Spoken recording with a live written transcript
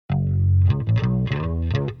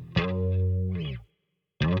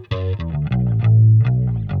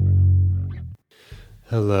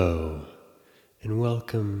Hello, and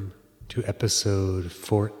welcome to episode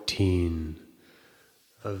 14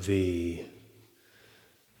 of the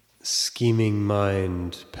Scheming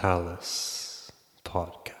Mind Palace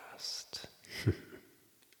podcast.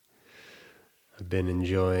 I've been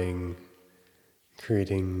enjoying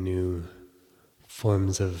creating new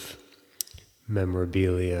forms of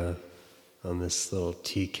memorabilia on this little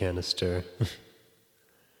tea canister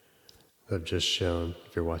that I've just shown,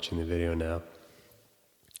 if you're watching the video now.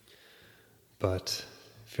 But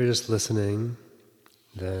if you're just listening,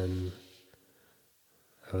 then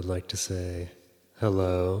I would like to say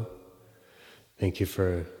hello. Thank you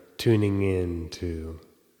for tuning in to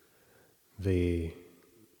the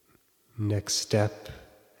next step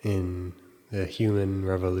in the human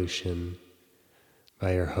revolution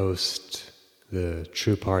by your host, the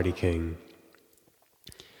True Party King.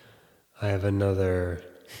 I have another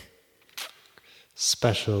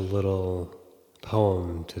special little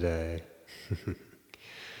poem today.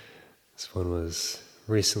 This one was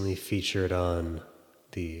recently featured on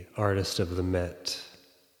the Artist of the Met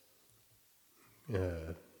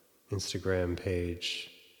Instagram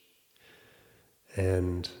page,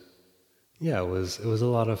 and yeah, it was a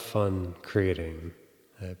lot of fun creating.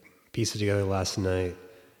 I pieced it together last night,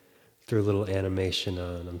 threw a little animation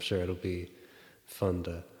on. I'm sure it'll be fun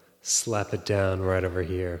to slap it down right over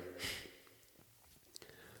here.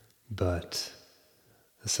 But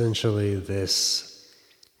essentially, this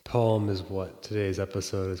poem is what today's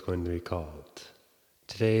episode is going to be called.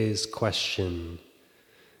 Today's question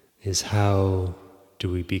is, how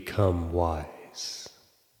do we become wise?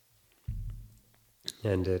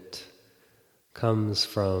 And it comes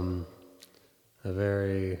from a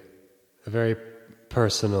very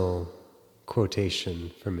personal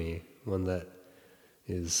quotation for me, one that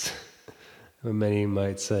is, many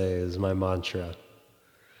might say, is my mantra,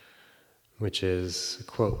 which is a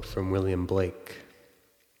quote from William Blake,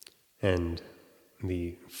 and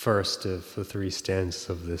the first of the three stanzas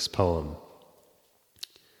of this poem.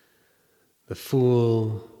 The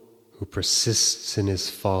fool who persists in his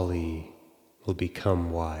folly will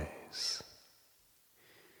become wise.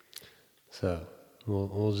 So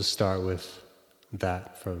we'll just start with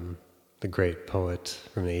that from the great poet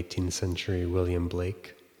from the 18th century, William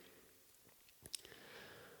Blake,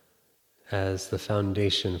 as the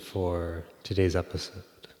foundation for today's episode.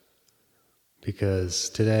 Because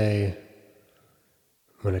today,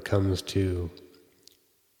 when it comes to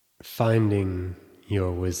finding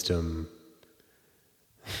your wisdom,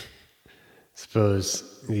 I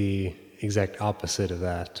suppose the exact opposite of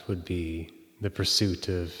that would be the pursuit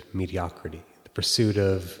of mediocrity, the pursuit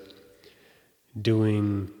of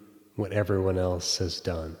doing what everyone else has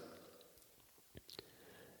done.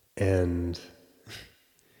 And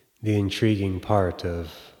the intriguing part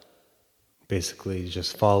of basically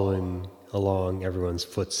just following along everyone's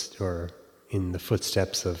in the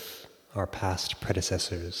footsteps of our past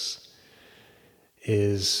predecessors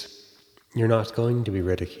is you're not going to be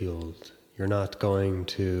ridiculed. You're not going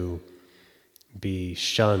to be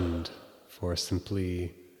shunned for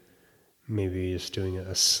simply maybe just doing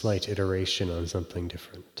a slight iteration on something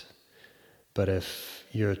different. But if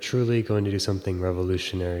you're truly going to do something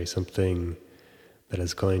revolutionary, something that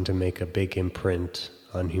is going to make a big imprint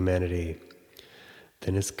on humanity,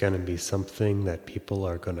 then it's going to be something that people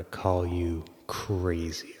are going to call you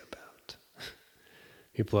crazy about.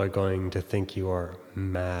 People are going to think you are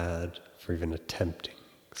mad for even attempting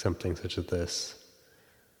something such as this.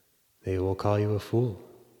 They will call you a fool.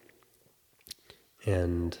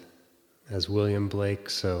 And as William Blake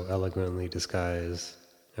so eloquently described,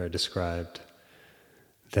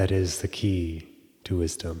 that is the key to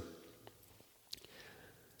wisdom.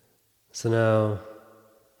 So now,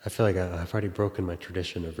 I feel like I've already broken my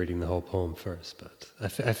tradition of reading the whole poem first, but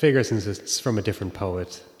I figure since it's from a different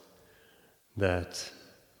poet, that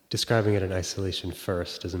describing it in isolation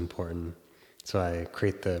first is important. So I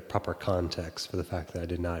create the proper context for the fact that I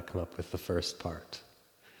did not come up with the first part.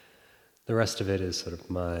 The rest of it is sort of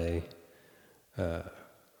my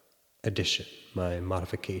addition, my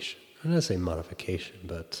modification. I'm not saying modification,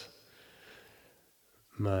 but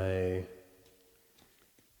my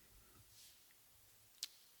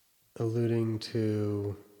alluding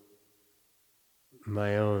to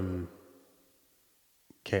my own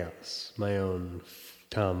chaos, my own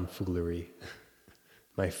tomfoolery,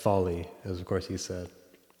 my folly, as of course he said.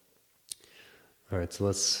 All right, so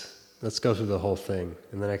let's go through the whole thing,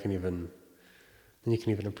 and then you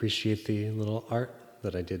can even appreciate the little art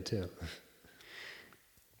that I did too.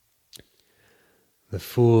 The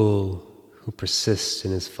fool who persists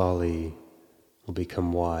in his folly will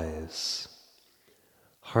become wise.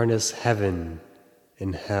 Harness heaven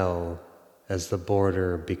in hell as the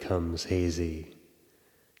border becomes hazy.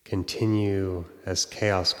 Continue as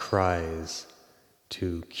chaos cries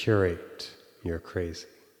to curate your crazy.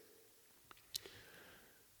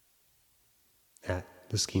 At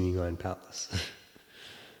the Scheming Mind Palace.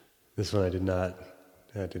 This one I did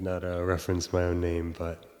not reference my own name,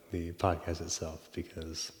 but the podcast itself,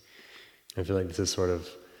 because I feel like this is sort of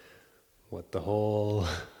what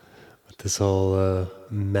this whole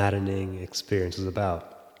maddening experience is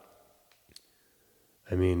about.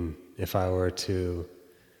 I mean, if I were to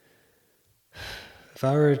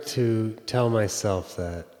tell myself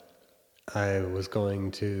that I was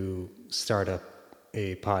going to start up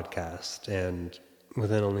a podcast and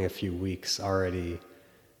within only a few weeks already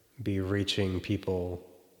be reaching people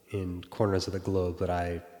in corners of the globe that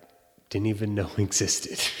I didn't even know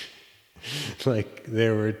existed. Like,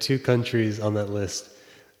 there were 2 countries on that list.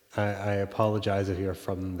 I apologize if you're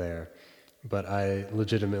from there, but I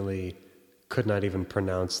legitimately could not even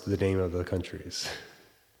pronounce the name of the countries.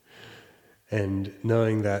 And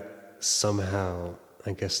knowing that somehow,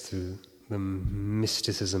 I guess through the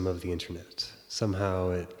mysticism of the internet,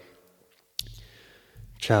 somehow it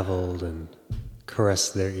traveled and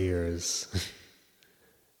caressed their ears.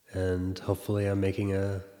 And hopefully I'm making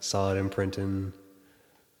a solid imprint in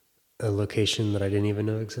a location that I didn't even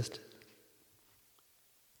know existed.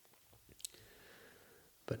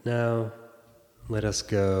 But now, let us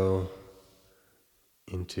go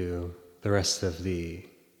into the rest of the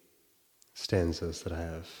stanzas that I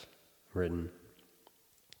have written.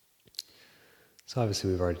 So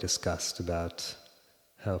obviously we've already discussed about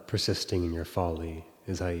how persisting in your folly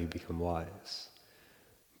is how you become wise.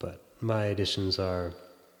 But my additions are,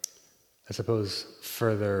 I suppose,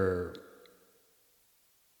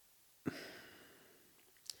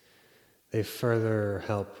 they further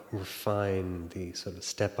help refine the sort of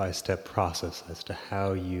step-by-step process as to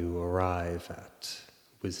how you arrive at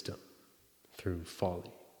wisdom through folly.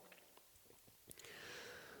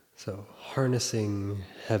 So, harnessing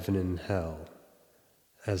heaven and hell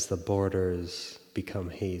as the borders become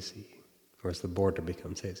hazy, or as the border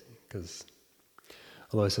becomes hazy, because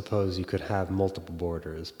although I suppose you could have multiple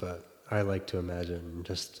borders, but I like to imagine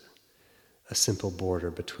just a simple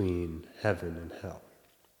border between heaven and hell.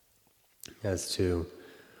 As to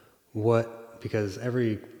because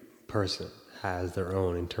every person has their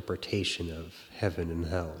own interpretation of heaven and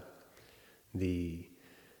hell. The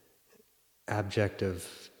abject of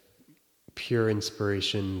pure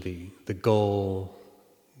inspiration, the goal,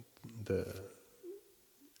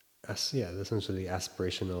 essentially the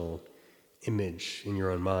aspirational image in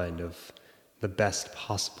your own mind of the best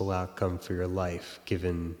possible outcome for your life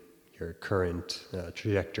given your current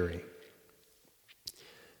trajectory.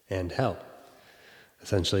 And hell,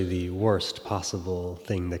 essentially the worst possible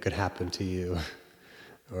thing that could happen to you,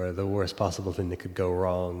 or the worst possible thing that could go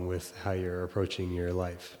wrong with how you're approaching your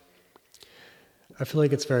life. I feel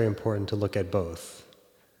like it's very important to look at both,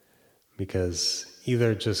 because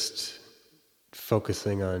either just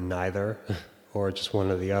focusing on neither or just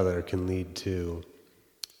one or the other can lead to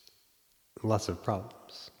lots of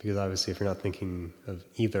problems. Because obviously if you're not thinking of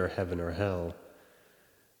either heaven or hell,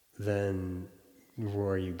 then where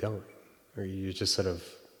are you going? Or you're just sort of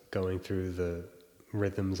going through the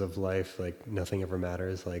rhythms of life like nothing ever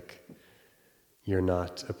matters, like you're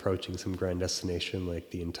not approaching some grand destination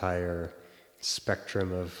like the entire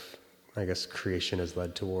spectrum of, I guess, creation has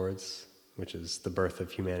led towards, which is the birth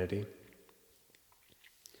of humanity.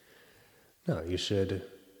 No, you should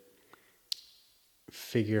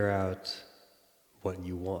figure out what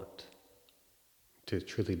you want to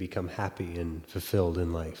truly become happy and fulfilled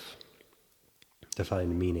in life, to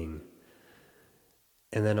find meaning.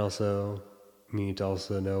 And then also, you need to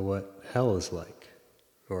also know what hell is like,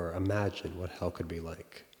 or imagine what hell could be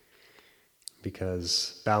like.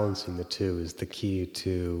 Because balancing the two is the key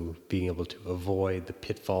to being able to avoid the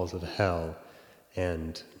pitfalls of hell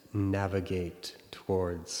and navigate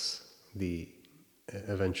towards the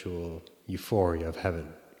eventual euphoria of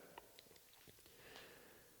heaven.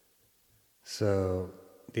 So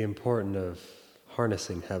the importance of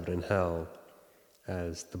harnessing heaven and hell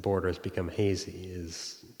as the borders become hazy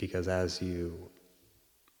is because as you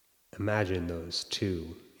imagine those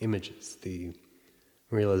 2 images, the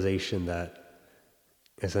realization that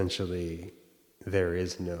essentially there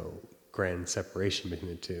is no grand separation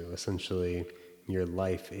between the 2. Essentially, your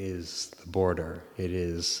life is the border. It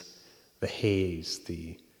is the haze,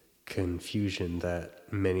 the confusion that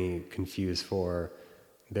many confuse for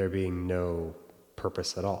there being no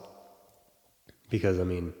purpose at all. Because, I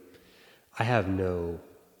mean, I have no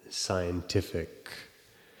scientific,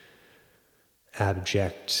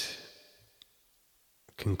 abject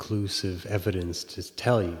conclusive evidence to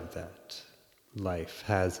tell you that life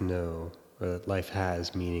has no, or that life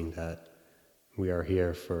has meaning, that we are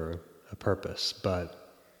here for a purpose.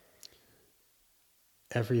 But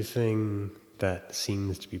everything that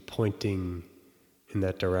seems to be pointing in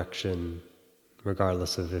that direction,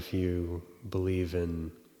 regardless of if you believe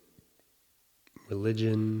in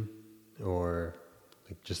religion or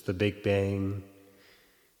like just the Big Bang,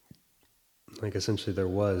 like essentially there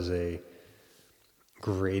was a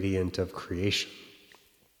gradient of creation.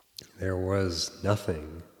 There was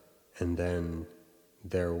nothing, and then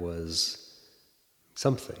there was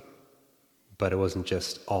something, but it wasn't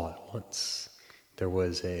just all at once. There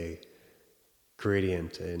was a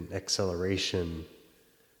gradient, an acceleration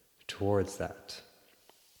towards that.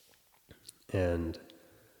 And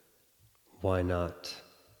why not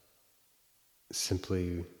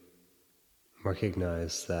simply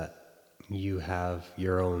recognize that you have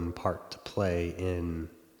your own part to play in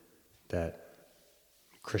that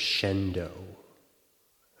crescendo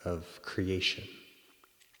of creation?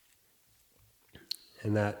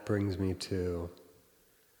 And that brings me to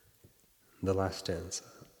the last stanza.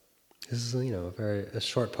 This is, a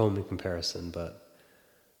short poem in comparison, but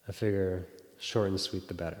I figure short and sweet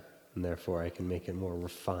the better, and therefore I can make it more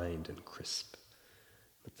refined and crisp.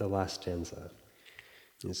 But the last stanza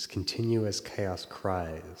is: continue as chaos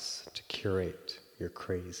cries to curate your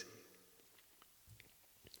crazy.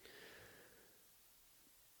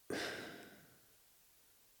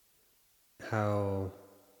 How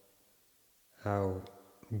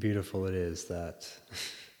beautiful it is that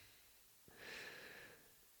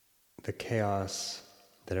the chaos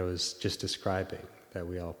that I was just describing, that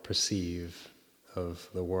we all perceive of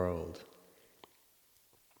the world,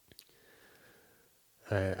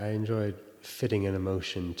 I enjoyed fitting an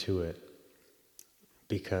emotion to it,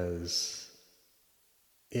 because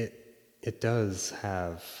it does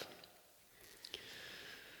have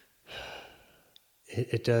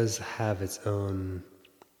its own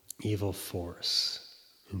evil force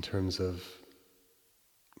in terms of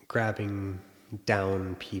grabbing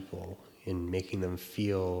down people and making them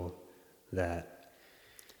feel that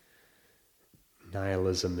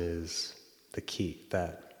nihilism is the key,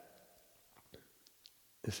 that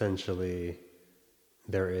essentially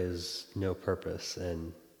there is no purpose.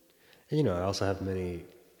 And I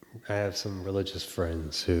have some religious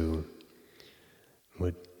friends who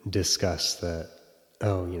would discuss that,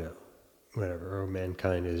 whatever,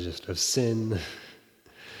 mankind is just of sin,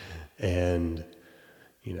 and,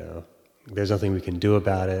 there's nothing we can do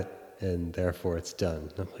about it, and therefore it's done.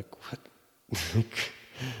 And I'm like, what? Like,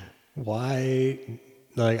 why?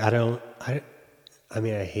 Like,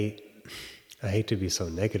 I hate to be so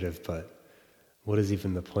negative, but what is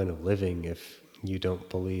even the point of living if you don't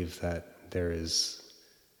believe that there is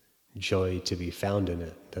joy to be found in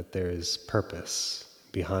it, that there is purpose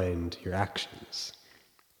behind your actions?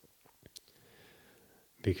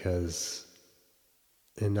 Because,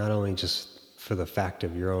 and not only just for the fact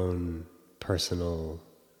of your own personal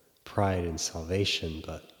pride and salvation,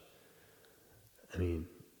 but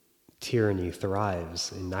tyranny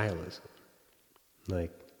thrives in nihilism.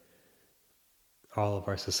 Like, all of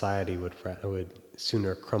our society would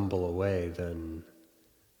sooner crumble away than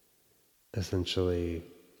essentially,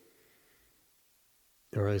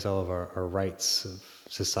 or at least all of our rights of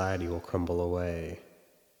society will crumble away,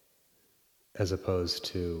 as opposed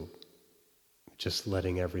to just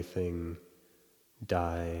letting everything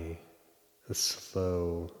die a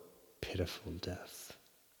slow, pitiful death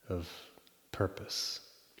of purpose.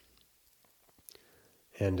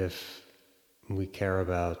 And if we care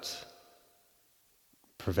about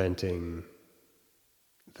preventing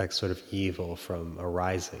that sort of evil from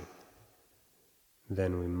arising,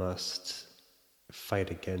 then we must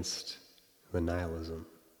fight against the nihilism,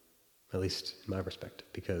 at least in my perspective,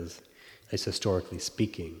 because, as historically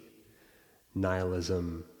speaking,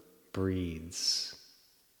 nihilism breeds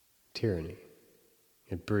tyranny.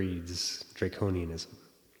 It breeds draconianism.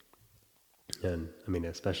 And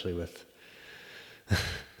especially with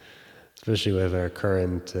our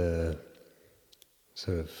current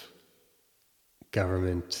sort of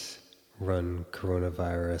government-run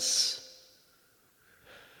coronavirus,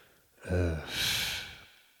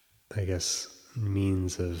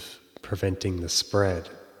 means of preventing the spread.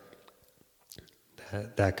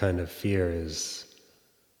 That kind of fear is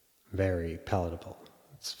very palatable.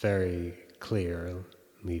 It's very clearly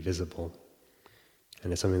visible.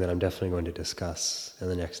 And it's something that I'm definitely going to discuss in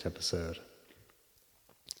the next episode.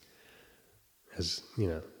 As,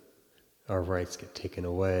 our rights get taken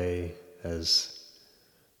away, as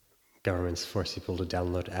governments force people to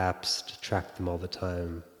download apps to track them all the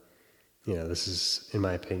time, This is, in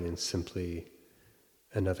my opinion, simply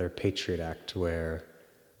another Patriot Act where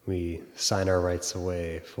we sign our rights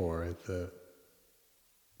away for the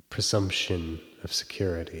presumption of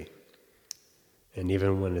security. And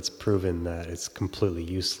even when it's proven that it's completely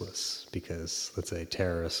useless because, let's say,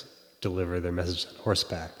 terrorists deliver their message on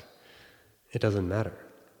horseback, it doesn't matter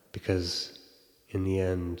because in the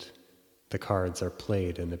end, the cards are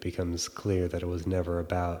played and it becomes clear that it was never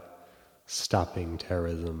about stopping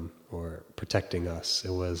terrorism or protecting us.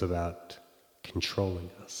 It was about controlling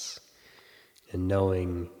us and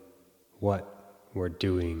knowing what we're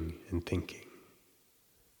doing and thinking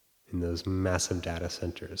in those massive data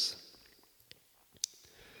centers.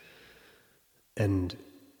 And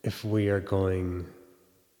if we are going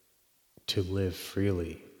to live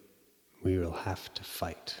freely, we will have to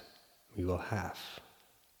fight. We will have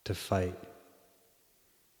to fight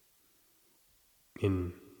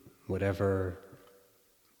in whatever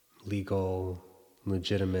legal,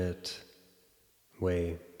 legitimate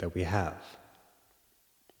way that we have.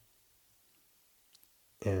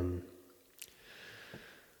 And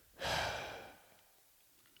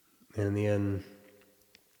in the end,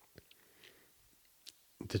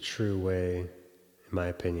 the true way, in my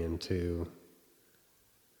opinion, to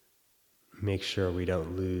make sure we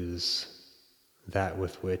don't lose that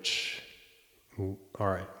with which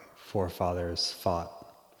our forefathers fought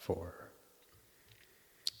for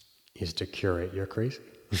is to curate your crazy.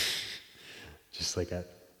 Just like at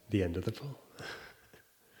the end of the poem.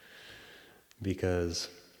 Because,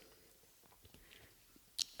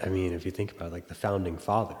 if you think about it, like the founding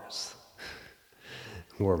fathers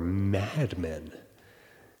were madmen.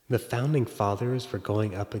 The founding fathers were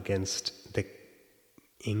going up against the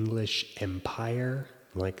English Empire,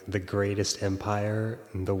 like the greatest empire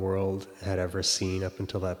the world had ever seen up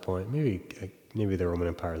until that point. Maybe the Roman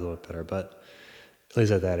Empire is a little bit better, but at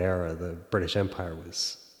least at that era, the British Empire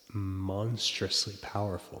was monstrously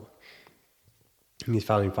powerful. And these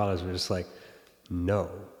founding fathers were just like,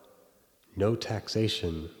 no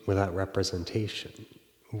taxation without representation.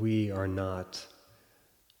 We are not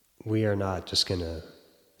just going to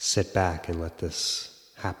sit back and let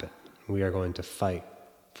this happen. We are going to fight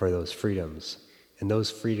for those freedoms, and those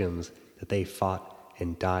freedoms that they fought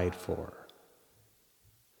and died for.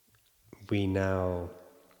 We now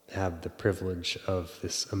have the privilege of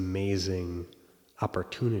this amazing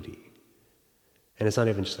opportunity. And it's not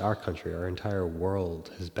even just our country, our entire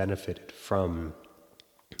world has benefited from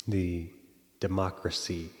the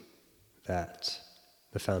democracy that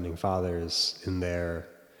the founding fathers, in their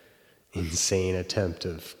insane attempt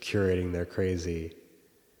of curating their crazy,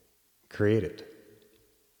 created.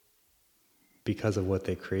 Because of what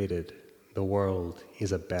they created, the world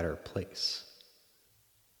is a better place.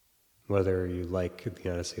 Whether you like the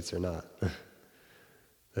United States or not,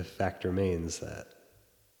 the fact remains that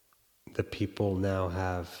the people now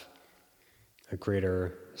have a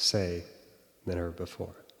greater say than ever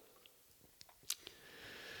before.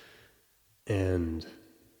 And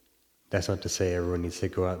that's not to say everyone needs to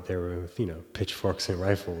go out there with, pitchforks and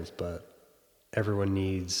rifles, but everyone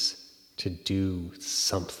needs to do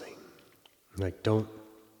something. Like, don't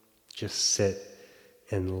just sit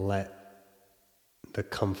and let the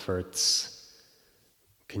comforts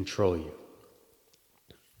control you.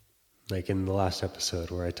 Like in the last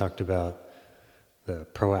episode where I talked about the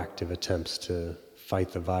proactive attempts to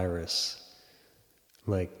fight the virus.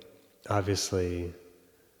 Like, obviously,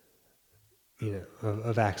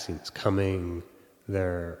 a vaccine's coming.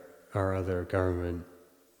 There are other government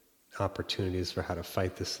opportunities for how to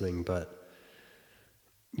fight this thing, but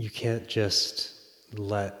you can't just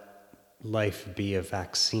let life be a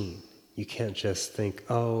vaccine. You can't just think,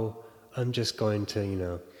 oh, I'm just going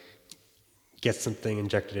to, get something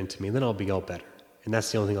injected into me, then I'll be all better. And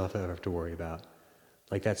that's the only thing I'll ever have to worry about.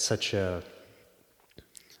 Like, that's such a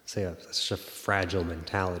fragile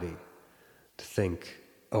mentality to think,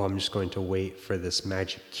 oh, I'm just going to wait for this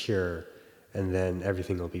magic cure and then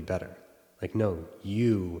everything will be better. Like, no,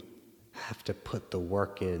 you have to put the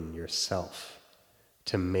work in yourself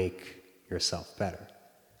to make yourself better.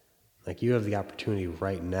 Like, you have the opportunity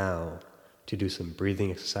right now to do some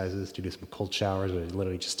breathing exercises, to do some cold showers, which I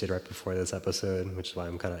literally just did right before this episode, which is why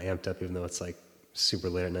I'm kind of amped up even though it's like super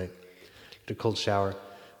late at night. Do a cold shower,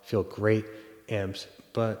 feel great, amped,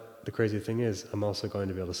 but the crazy thing is I'm also going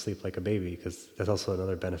to be able to sleep like a baby, because that's also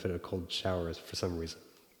another benefit of cold showers for some reason.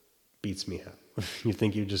 Beats me out. You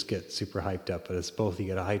think you just get super hyped up, but it's both. You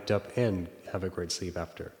get hyped up and have a great sleep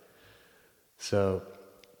after. So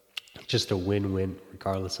just a win-win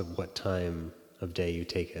regardless of what time of day you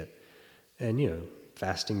take it. And,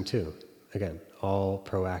 fasting too. Again, all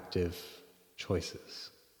proactive choices.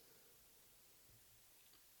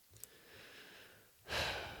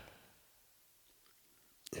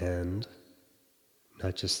 And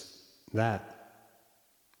not just that,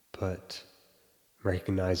 but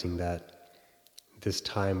recognizing that this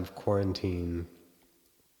time of quarantine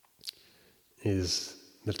is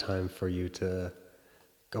the time for you to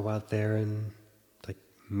go out there and like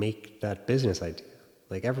make that business idea.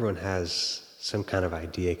 Like everyone has some kind of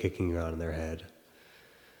idea kicking around in their head.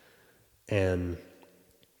 And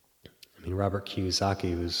I mean, Robert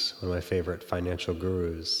Kiyosaki, who's one of my favorite financial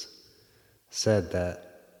gurus, said that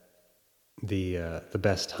the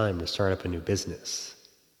best time to start up a new business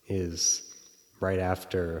is right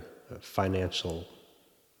after a financial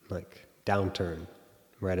like downturn,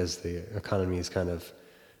 right as the economy is kind of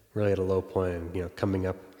really at a low point and, you know, coming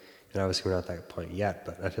up. And obviously we're not at that point yet,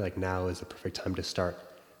 but I feel like now is the perfect time to start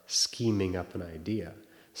scheming up an idea.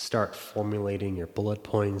 Start formulating your bullet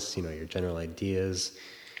points, you know, your general ideas.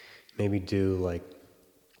 Maybe do like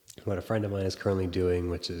what a friend of mine is currently doing,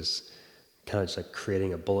 which is kind of just like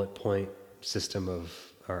creating a bullet point system of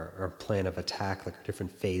our plan of attack, like our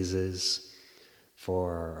different phases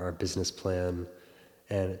for our business plan.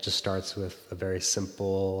 And it just starts with a very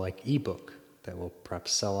simple like ebook that will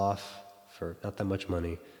perhaps sell off for not that much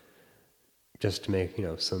money, just to make, you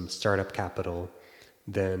know, some startup capital.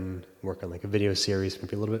 Then work on like a video series,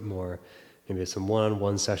 maybe a little bit more, maybe some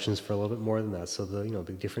one-on-one sessions for a little bit more than that. So the, you know,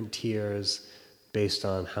 the different tiers based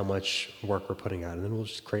on how much work we're putting out. And then we'll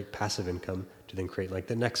just create passive income to then create like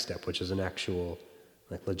the next step, which is an actual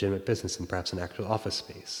like legitimate business and perhaps an actual office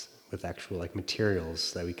space with actual like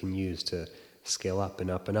materials that we can use to scale up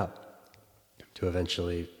and up and up to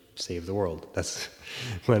eventually save the world. That's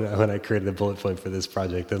when I created the bullet point for this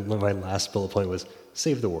project. And my last bullet point was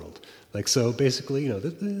save the world. Like, so basically, you know,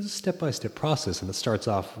 this is a step-by-step process, and it starts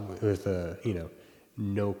off with a, you know,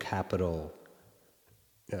 no capital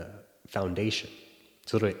foundation.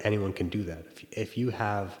 So literally anyone can do that. If you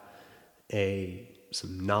have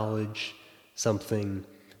some knowledge, something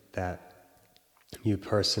that you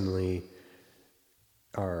personally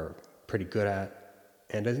are pretty good at,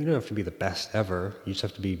 and you don't have to be the best ever, you just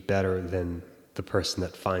have to be better than the person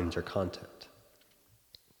that finds your content.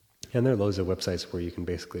 And there are loads of websites where you can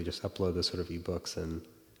basically just upload this sort of ebooks and,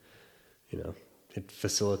 you know, it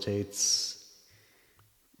facilitates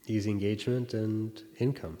easy engagement and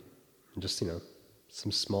income. And just, you know,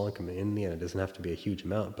 some small income. In the end, it doesn't have to be a huge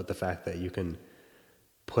amount, but the fact that you can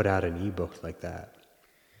put out an ebook like that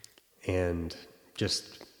and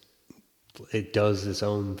just, it does its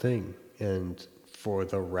own thing. And for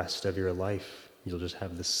the rest of your life, you'll just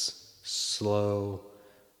have this slow,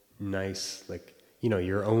 nice, like, you know,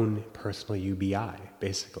 your own personal UBI,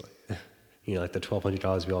 basically. You know, like the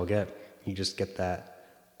 $1,200 we all get, you just get that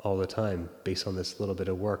all the time based on this little bit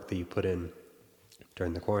of work that you put in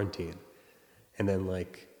during the quarantine. And then,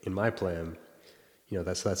 like, in my plan, you know,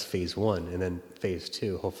 that's phase one. And then phase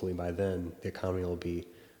two, hopefully by then, the economy will be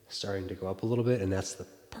starting to go up a little bit. And that's the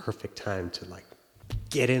perfect time to, like,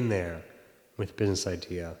 get in there with a business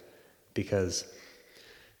idea. Because,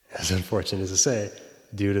 as unfortunate as to say,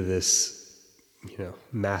 due to this, you know,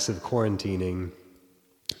 massive quarantining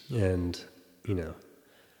and, you know,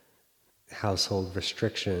 household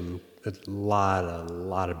restriction, a lot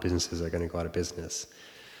of businesses are going to go out of business,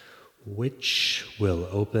 which will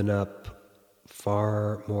open up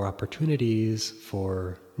far more opportunities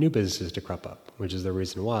for new businesses to crop up, which is the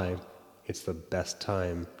reason why it's the best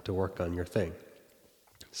time to work on your thing.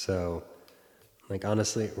 So, like,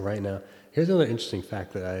 honestly, right now, here's another interesting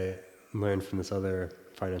fact that I learned from this other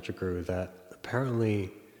financial guru, that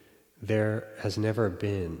apparently there has never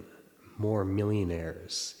been more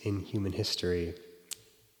millionaires in human history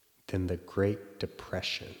than the Great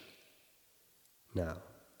Depression. Now,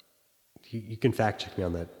 you can fact check me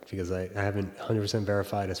on that, because I haven't 100%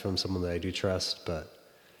 verified it's from someone that I do trust, but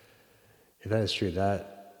if that is true,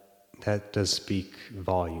 that does speak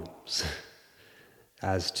volumes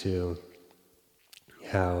as to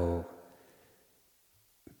how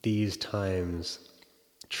these times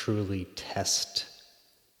truly test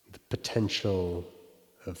the potential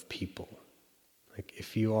of people. Like,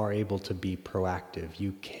 if you are able to be proactive,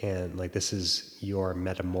 you can, like, this is your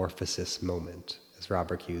metamorphosis moment, as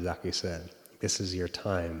Robert Kiyosaki said. This is your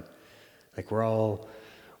time. Like, we're all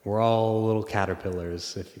little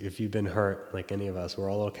caterpillars. If you've been hurt, like any of us, we're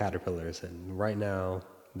all little caterpillars. And right now,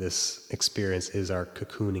 this experience is our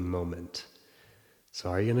cocooning moment. So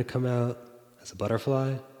are you going to come out as a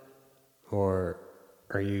butterfly? Or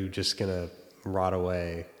are you just going to rot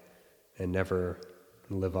away and never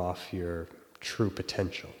live off your true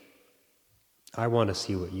potential? I want to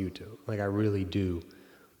see what you do. Like, I really do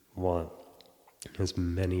want as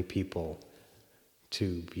many people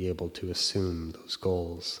to be able to assume those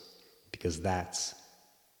goals, because that's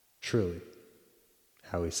truly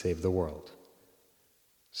how we save the world.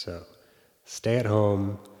 So stay at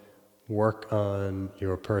home, work on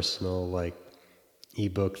your personal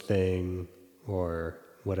ebook thing or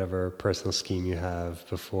whatever personal scheme you have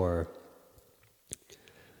before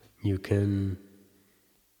you can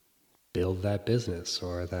build that business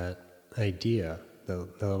or that idea, the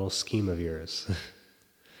little scheme of yours.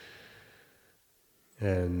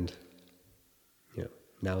 And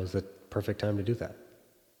now is the perfect time to do that.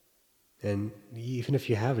 And even if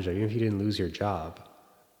you have a job, even if you didn't lose your job,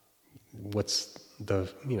 what's the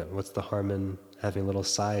harm in having a little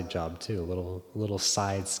side job too, a little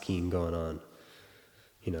side scheme going on,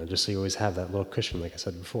 just so you always have that little cushion, like I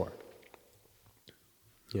said before.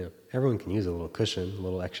 Everyone can use a little cushion, a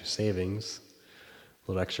little extra savings,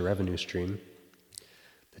 a little extra revenue stream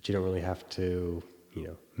that you don't really have to,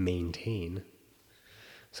 maintain.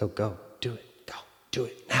 So go, do it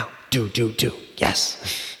now, do,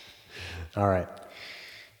 yes. All right.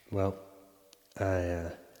 Well,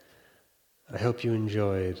 I hope you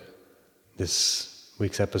enjoyed this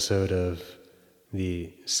week's episode of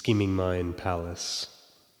the Scheming Mind Palace.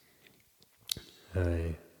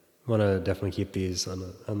 I want to definitely keep these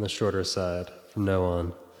on the shorter side from now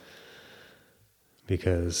on,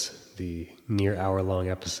 because the near hour-long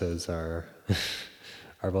episodes are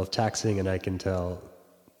both taxing, and I can tell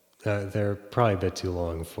they're probably a bit too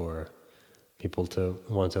long for people to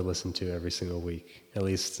want to listen to every single week, at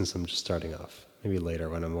least since I'm just starting off. Maybe later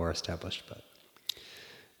when I'm more established, but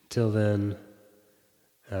until then,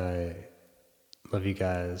 I love you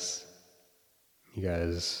guys. You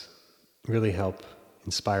guys really help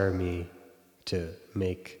inspire me to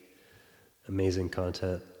make amazing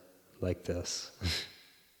content like this.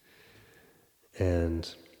 And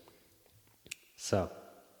so,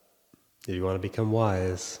 if you want to become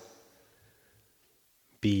wise,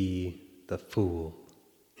 be the fool.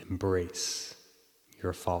 Embrace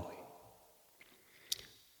your folly.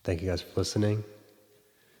 Thank you guys for listening.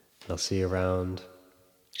 I'll see you around.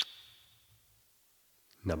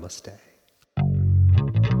 Namaste.